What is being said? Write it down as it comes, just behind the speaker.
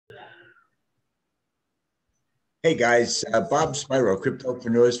Hey guys, Bob Spyro,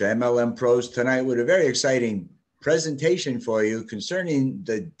 cryptopreneurs for MLM Pros, tonight with a very exciting presentation for you concerning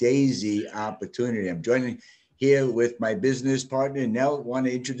the Daisy opportunity. I'm joining here with my business partner, Nell. Want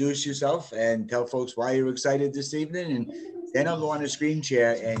to introduce yourself and tell folks why you're excited this evening? And then I'll go on a screen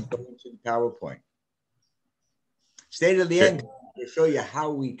share and go into the PowerPoint. State of the Yeah. end to show you how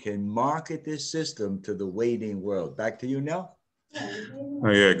we can market this system to the waiting world. Back to you, Nell.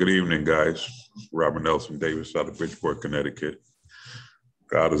 Yeah, good evening, guys. Robert Nelson Davis out of Bridgeport, Connecticut.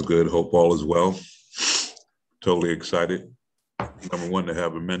 God is good. Hope all is well. Totally excited. Number one, to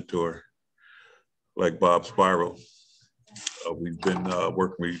have a mentor like Bob Spiral. We've been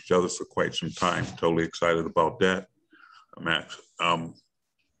working with each other for quite some time. Totally excited about that. I'm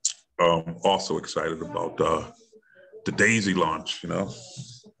also excited about the Daisy launch,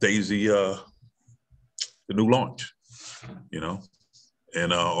 Daisy, the new launch,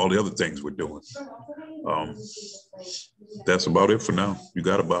 and all the other things we're doing. Um, that's about it for now. You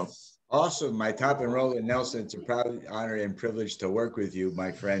got about. Awesome. My top enroller, Nelson, it's a proud honor and privilege to work with you, my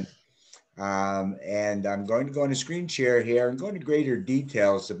friend. And I'm going to go on a screen share here and go into greater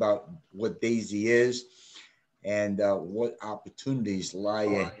details about what Daisy is and what opportunities lie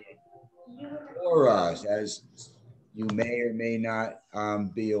ahead for us. As you may or may not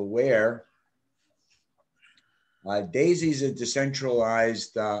be aware, Daisy is a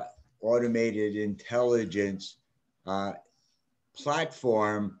decentralized automated intelligence uh,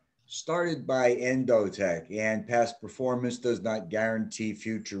 platform started by Endotech, and past performance does not guarantee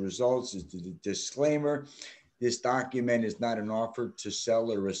future results. Is the disclaimer. This document is not an offer to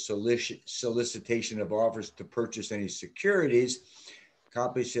sell or a solicitation of offers to purchase any securities.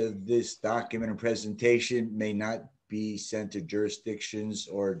 Copies of this document and presentation may not be sent to jurisdictions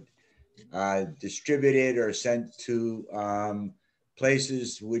or distributed or sent to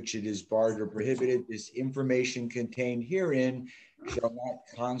places which it is barred or prohibited. This information contained herein shall not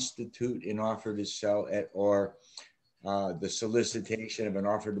constitute an offer to sell at or the solicitation of an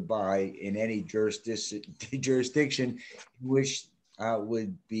offer to buy in any jurisdiction which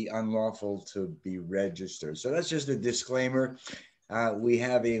would be unlawful to be registered. So that's just a disclaimer. We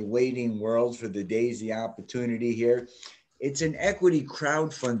have a waiting world for the Daisy opportunity here. It's an equity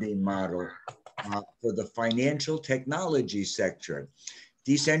crowdfunding model for the financial technology sector.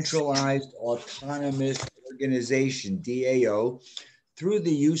 Decentralized autonomous organization, DAO, through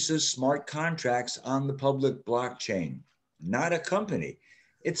the use of smart contracts on the public blockchain, not a company.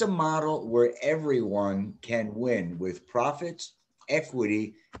 It's a model where everyone can win with profits,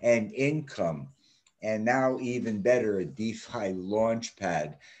 equity, and income. And now, even better, a DeFi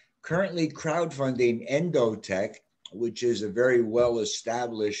launchpad. Currently crowdfunding Endotech, which is a very well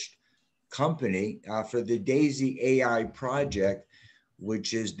established company for the Daisy AI project,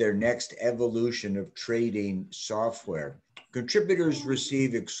 which is their next evolution of trading software. Contributors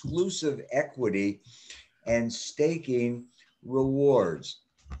receive exclusive equity and staking rewards.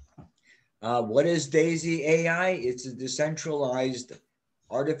 What is Daisy AI? It's a decentralized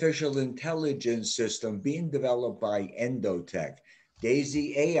artificial intelligence system being developed by Endotech.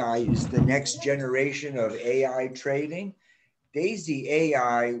 Daisy AI is the next generation of AI trading. Daisy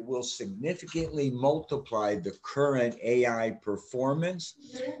AI will significantly multiply the current AI performance.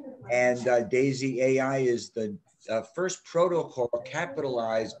 And Daisy AI is the first protocol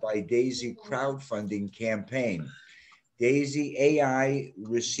capitalized by Daisy crowdfunding campaign. Daisy AI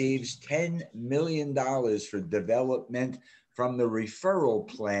receives $10 million for development from the referral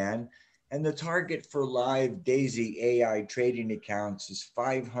plan, and the target for live Daisy AI trading accounts is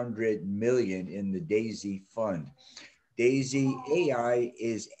 500 million in the Daisy fund. Daisy AI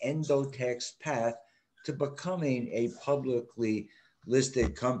is Endotech's path to becoming a publicly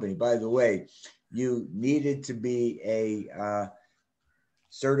listed company. By the way, you needed to be a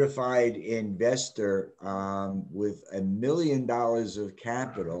certified investor with $1 million of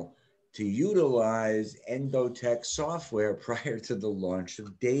capital to utilize Endotech software prior to the launch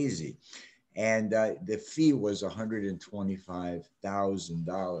of Daisy. And the fee was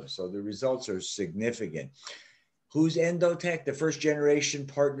 $125,000. So the results are significant. Who's Endotech? The first generation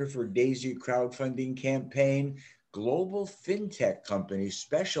partner for Daisy crowdfunding campaign. Global fintech company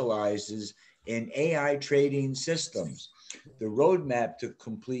specializes in AI trading systems. The roadmap to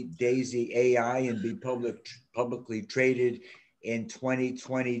complete Daisy AI and be publicly traded in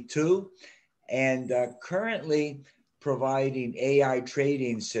 2022, and currently providing AI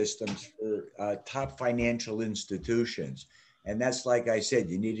trading systems for top financial institutions. And that's, like I said,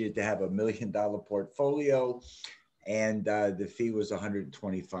 you needed to have $1 million portfolio, and the fee was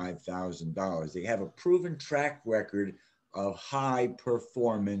 $125,000. They have a proven track record of high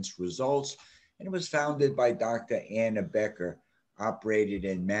performance results, and it was founded by Dr. Anna Becker, operated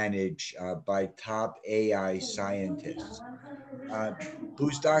and managed by top AI scientists. Uh,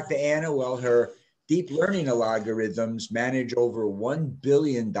 who's Dr. Anna? Well, her deep learning algorithms manage over $1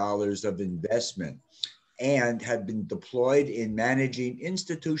 billion of investment and have been deployed in managing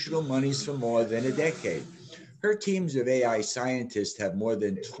institutional monies for more than a decade. Her teams of AI scientists have more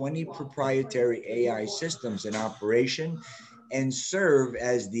than 20 proprietary AI systems in operation and serve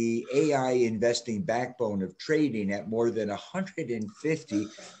as the AI investing backbone of trading at more than 150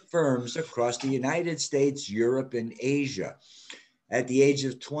 firms across the United States, Europe, and Asia. At the age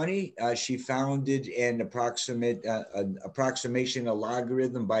of 20, she founded an approximation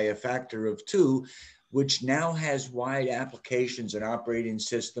algorithm by a factor of two, which now has wide applications in operating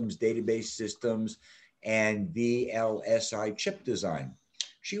systems, database systems, and VLSI chip design.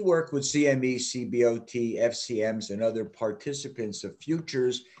 She worked with CME, CBOT, FCMs, and other participants of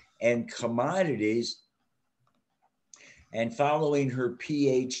futures and commodities. And following her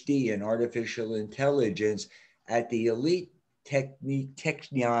PhD in artificial intelligence at the elite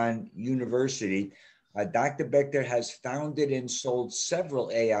Technion University, Dr. Becker has founded and sold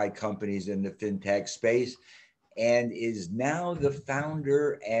several AI companies in the fintech space and is now the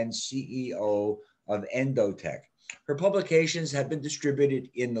founder and CEO of Endotech. Her publications have been distributed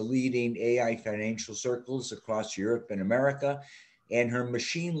in the leading AI financial circles across Europe and America, and her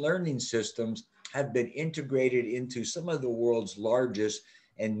machine learning systems have been integrated into some of the world's largest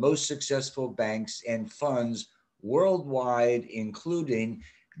and most successful banks and funds worldwide, including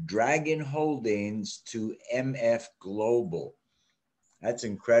Dragon Holdings to MF Global. That's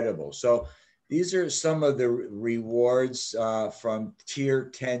incredible. So these are some of the rewards from Tier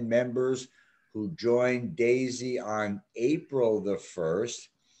 10 members who joined Daisy on April the 1st.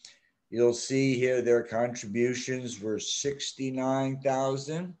 You'll see here their contributions were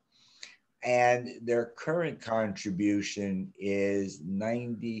 69,000 and their current contribution is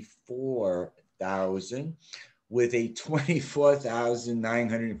 94,000 with a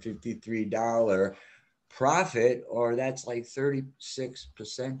 $24,953 profit, or that's like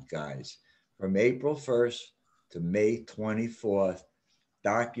 36%, guys, from April 1st to May 24th,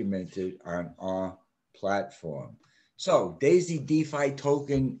 documented on our platform. So Daisy DeFi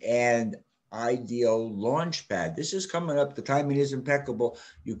token and IDO Launchpad. This is coming up. The timing is impeccable.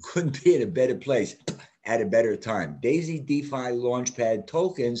 You couldn't be at a better place at a better time. Daisy DeFi Launchpad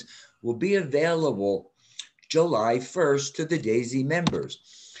tokens will be available July 1st to the Daisy members.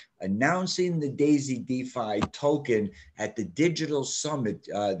 Announcing the Daisy DeFi token at the Digital Summit,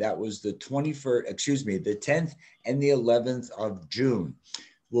 that was the 10th and the 11th of June.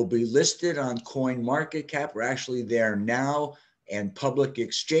 Will be listed on CoinMarketCap. We're actually there now, and public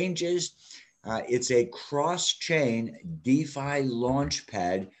exchanges. It's a cross-chain DeFi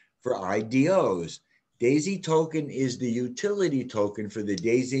launchpad for IDOs. Daisy token is the utility token for the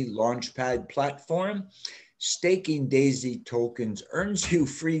Daisy Launchpad platform. Staking Daisy tokens earns you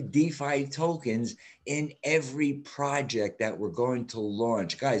free DeFi tokens in every project that we're going to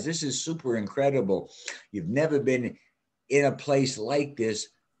launch. Guys, this is super incredible. You've never been in a place like this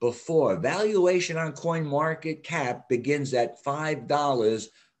before. Valuation on CoinMarketCap begins at $5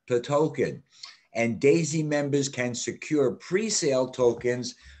 per token. And Daisy members can secure pre-sale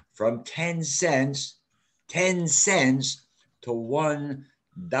tokens from 10 cents to $1.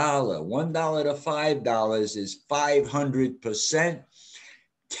 $1 to $5 is 500%.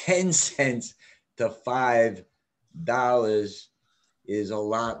 10 cents to $5 is a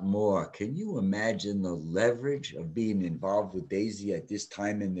lot more. Can you imagine the leverage of being involved with Daisy at this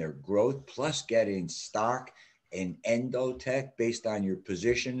time in their growth, plus getting stock in Endotech based on your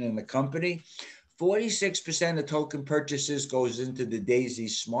position in the company? 46% of token purchases goes into the Daisy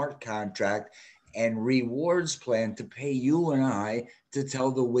smart contract and rewards plan to pay you and I to tell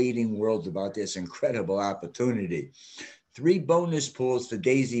the waiting world about this incredible opportunity. 3 bonus pools for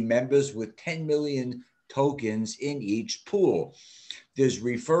Daisy members with 10 million tokens in each pool. There's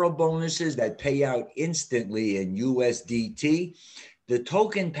referral bonuses that pay out instantly in USDT. The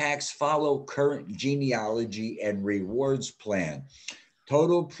token packs follow current genealogy and rewards plan.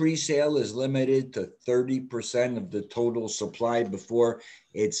 Total pre-sale is limited to 30% of the total supply before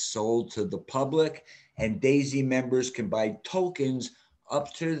it's sold to the public, and Daisy members can buy tokens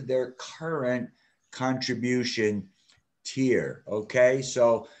up to their current contribution tier. Okay,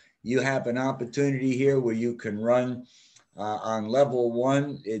 so you have an opportunity here where you can run on level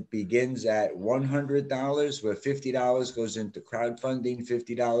 1. It begins at $100, where $50 goes into crowdfunding,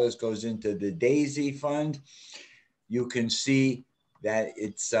 $50 goes into the Daisy fund. You can see that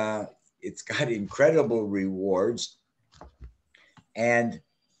it's got incredible rewards, and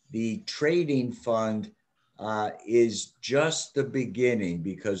The trading fund is just the beginning,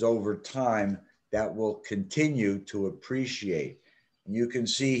 because over time that will continue to appreciate. And you can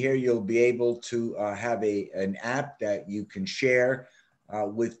see here, you'll be able to have an app that you can share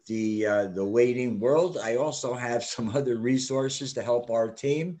with the waiting world. I also have some other resources to help our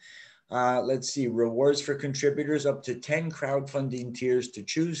team. Let's see, rewards for contributors, up to 10 crowdfunding tiers to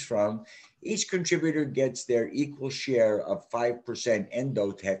choose from. Each contributor gets their equal share of 5%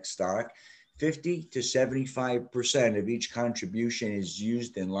 Endotech stock. 50 to 75% of each contribution is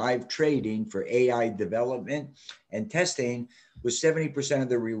used in live trading for AI development and testing, with 70% of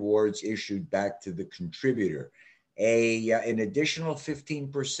the rewards issued back to the contributor. An additional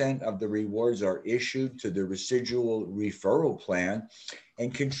 15% of the rewards are issued to the residual referral plan,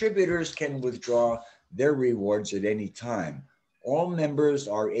 and contributors can withdraw their rewards at any time. All members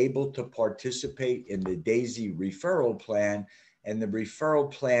are able to participate in the Daisy referral plan, and the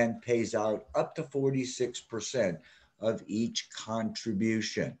referral plan pays out up to 46% of each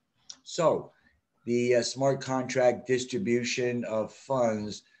contribution. So the smart contract distribution of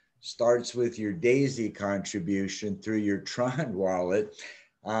funds starts with your Daisy contribution through your Tron wallet.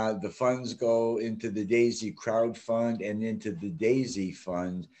 The funds go into the Daisy crowd fund and into the Daisy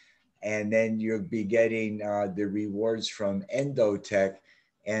fund. And then you'll be getting the rewards from Endotech,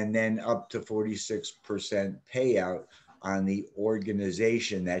 and then up to 46% payout on the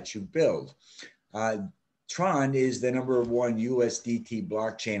organization that you build. Tron is the #1 USDT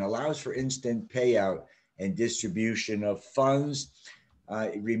blockchain, allows for instant payout and distribution of funds.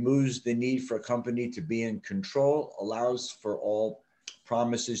 It removes the need for a company to be in control, allows for all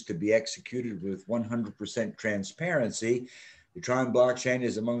promises to be executed with 100% transparency. The Tron blockchain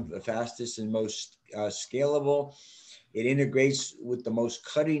is among the fastest and most scalable. It integrates with the most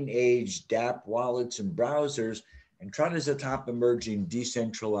cutting edge dApp wallets and browsers, and Tron is a top emerging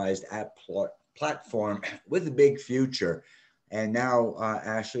decentralized app platform with a big future. And now,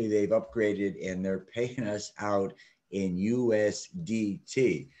 actually, they've upgraded and they're paying us out in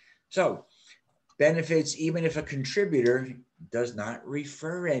USDT. So, benefits, even if a contributor does not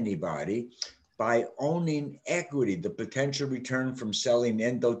refer anybody, by owning equity, the potential return from selling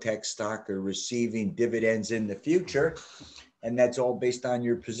Endotech stock or receiving dividends in the future. And that's all based on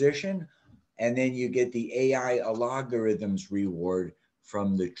your position. And then you get the AI algorithms reward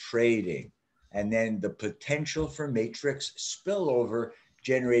from the trading. And then the potential for matrix spillover,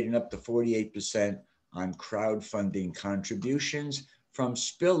 generating up to 48% on crowdfunding contributions from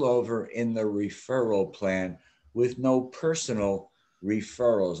spillover in the referral plan with no personal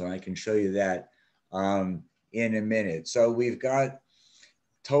referrals. And I can show you that in a minute. So we've got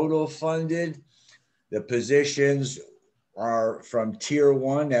total funded. The positions are from tier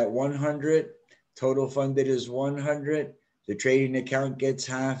 1 at 100. Total funded is 100. The trading account gets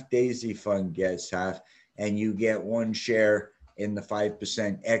half, Daisy fund gets half, and you get 1 share in the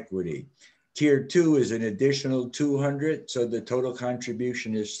 5% equity. Tier 2 is an additional 200. So the total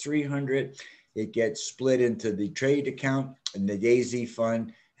contribution is 300. It gets split into the trade account and the Daisy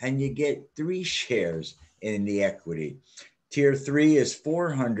fund, and you get 3 shares in the equity. Tier 3 is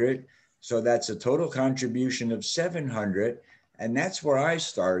 400. So that's a total contribution of 700. And that's where I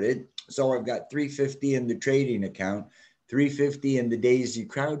started. So I've got 350 in the trading account, 350 in the Daisy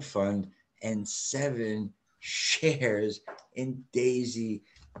crowd fund, and 7 shares in Daisy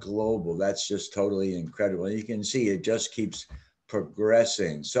Global. That's just totally incredible. And you can see it just keeps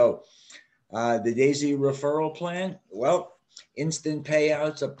progressing. So the Daisy referral plan, well, instant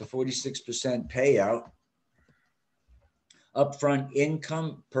payouts up to 46% payout. Upfront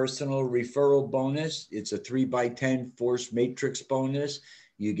income, personal referral bonus. It's a 3x10 force matrix bonus.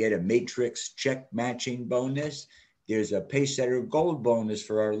 You get a matrix check matching bonus. There's a Pacesetter Gold bonus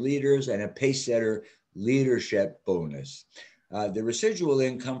for our leaders and a Pacesetter leadership bonus. The residual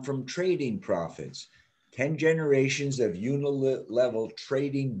income from trading profits. 10 generations of unilevel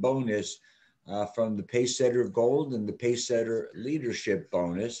trading bonus from the Pacesetter Gold and the Pacesetter leadership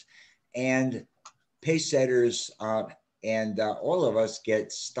bonus. And Pacesetters and all of us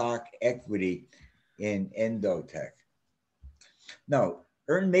get stock equity in Endotech. Now,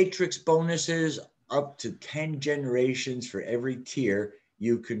 earn matrix bonuses up to 10 generations for every tier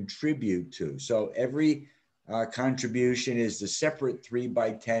you contribute to. So every contribution is the separate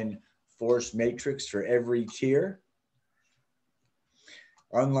 3x10 force matrix for every tier.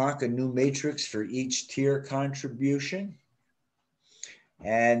 Unlock a new matrix for each tier contribution.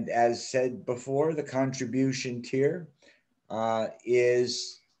 And as said before, the contribution tier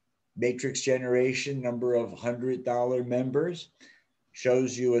is matrix generation, number of $100 members,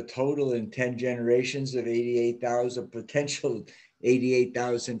 shows you a total in 10 generations of 88,000 potential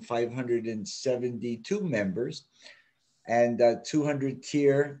 88,572 members, and 200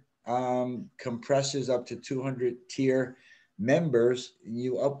 tier compresses up to 200 tier members.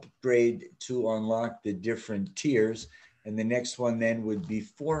 You upgrade to unlock the different tiers, and the next one then would be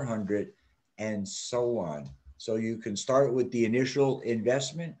 400, and so on. So you can start with the initial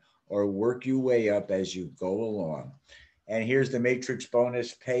investment or work your way up as you go along. And here's the matrix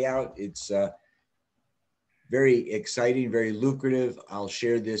bonus payout. It's very exciting, very lucrative. I'll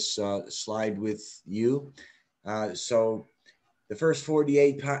share this slide with you. So the first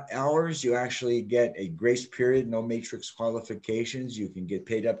 48 hours, you actually get a grace period, no matrix qualifications. You can get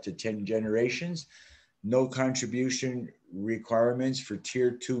paid up to 10 generations. No contribution requirements for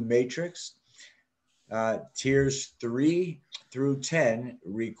tier 2 matrix. Tiers 3 through 10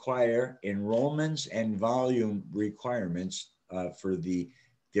 require enrollments and volume requirements for the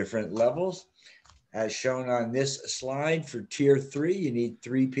different levels. As shown on this slide, for tier 3, you need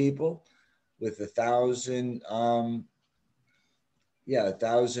 3 people with 1,000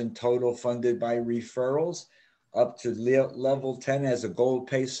 1,000 total funded by referrals. Up to level 10 as a gold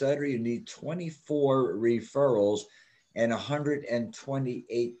pay setter, you need 24 referrals and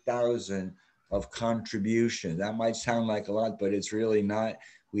 128,000 of contribution. That might sound like a lot, but it's really not.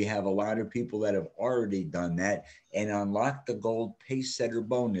 We have a lot of people that have already done that and unlocked the gold pay setter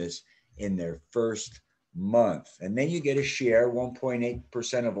bonus in their first month. And then you get a share,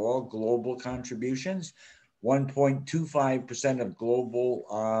 1.8% of all global contributions, 1.25% of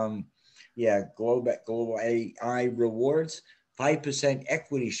global global AI rewards, 5%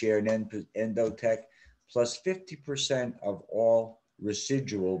 equity share in Endotech, plus 50% of all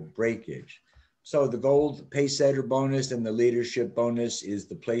residual breakage. So the gold pay setter bonus and the leadership bonus is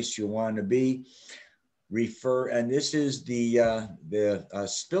the place you want to be. And this is the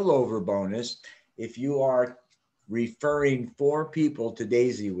spillover bonus. If you are referring 4 people to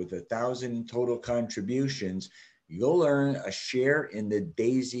Daisy with 1,000 total contributions, you'll earn a share in the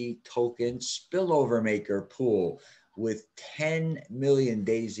Daisy token spillover maker pool with 10 million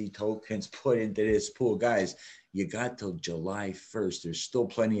Daisy tokens put into this pool. Guys, you got till July 1st. There's still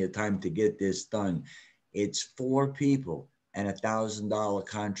plenty of time to get this done. It's 4 people and $1,000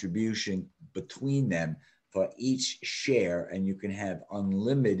 contribution between them for each share, and you can have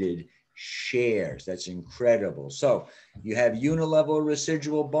unlimited shares. That's incredible. So you have unilevel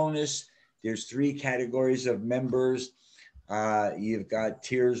residual bonus. There's 3 categories of members. You've got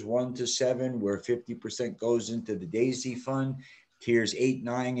tiers 1 to 7, where 50% goes into the Daisy fund. Tiers 8,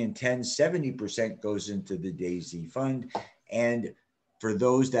 9, and 10, 70% goes into the Daisy fund. And for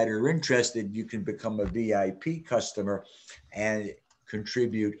those that are interested, you can become a VIP customer and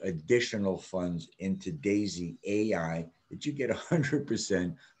contribute additional funds into Daisy AI that you get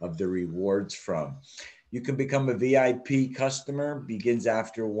 100% of the rewards from. You can become a VIP customer, begins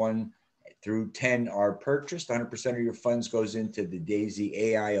after 1 through 10 are purchased. 100% of your funds goes into the Daisy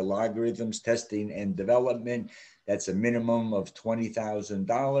AI algorithms testing and development. That's a minimum of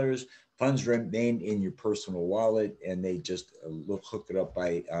 $20,000. Funds remain in your personal wallet, and they just hook it up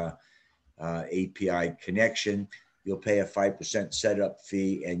by API connection. You'll pay a 5% setup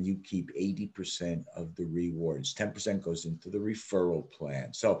fee, and you keep 80% of the rewards. 10% goes into the referral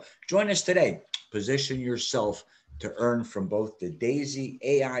plan. So join us today. Position yourself to earn from both the Daisy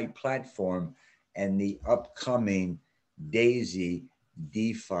AI platform and the upcoming Daisy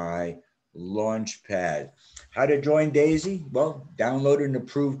DeFi Launchpad. How to join Daisy? Well, download an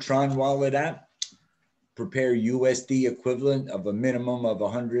approved Tron wallet app, prepare USD equivalent of a minimum of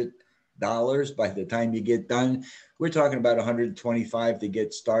 $100 by the time you get done. We're talking about $125 to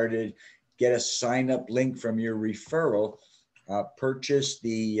get started. Get a sign up link from your referral. Purchase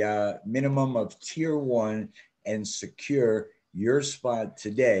the minimum of tier 1 and secure your spot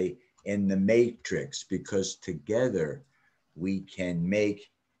today in the matrix, because together we can make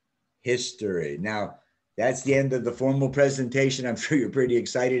history. Now, that's the end of the formal presentation. I'm sure you're pretty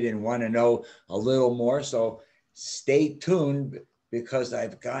excited and want to know a little more. So stay tuned, because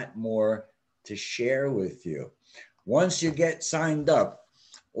I've got more to share with you. Once you get signed up,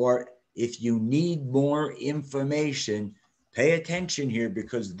 or if you need more information, pay attention here,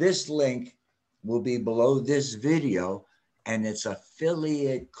 because this link will be below this video, and it's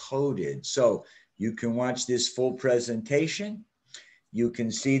affiliate coded. So you can watch this full presentation. You can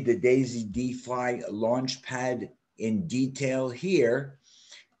see the Daisy DeFi Launchpad in detail here,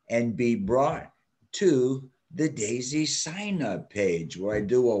 and be brought to the Daisy sign up page, where I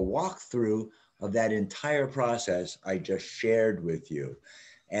do a walkthrough of that entire process I just shared with you.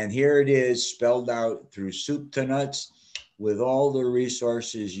 And here it is, spelled out through soup to nuts, with all the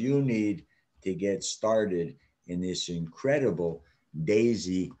resources you need to get started in this incredible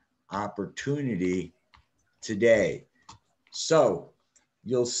Daisy opportunity today. So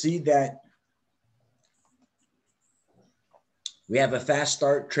you'll see that we have a fast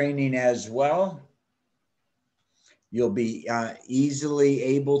start training as well. You'll be easily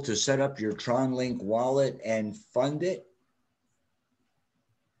able to set up your TronLink wallet and fund it.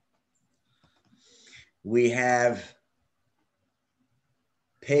 We have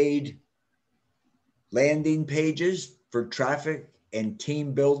paid landing pages for traffic and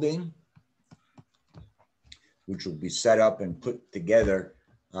team building, which will be set up and put together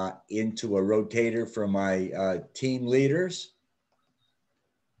into a rotator for my team leaders.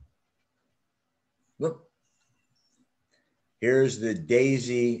 Look, here's the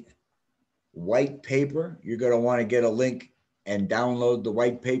Daisy white paper. You're going to want to get a link and download the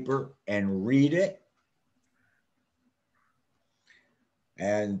white paper and read it.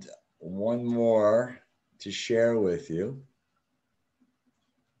 And one more to share with you.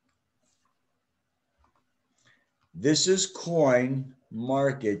 This is coin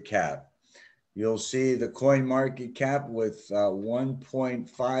market cap. You'll see the coin market cap with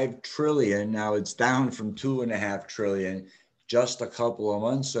 1.5 trillion. Now it's down from 2.5 trillion just a couple of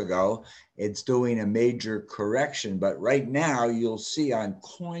months ago. It's doing a major correction, but right now you'll see on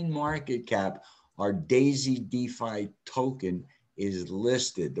coin market cap, our Daisy DeFi token is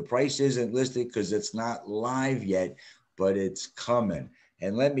listed. The price isn't listed because it's not live yet, but it's coming.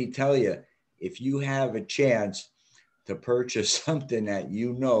 And let me tell you, if you have a chance to purchase something that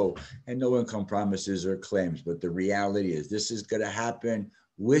you know, and no income promises or claims, but the reality is this is going to happen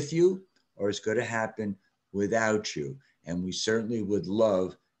with you or it's going to happen without you. And we certainly would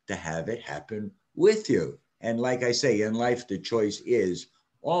love to have it happen with you. And like I say, in life, the choice is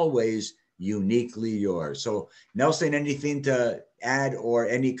always uniquely yours. So Nelson, anything to add or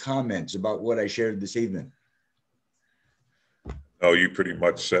any comments about what I shared this evening? No, you pretty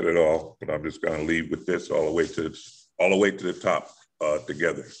much said it all, but I'm just going to leave with this all the way to the top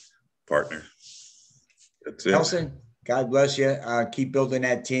together, partner. That's it. Nelson, God bless you. Keep building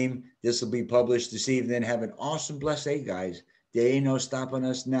that team. This will be published this evening. Have an awesome, blessed day, guys. There ain't no stopping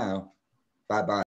us now. Bye-bye.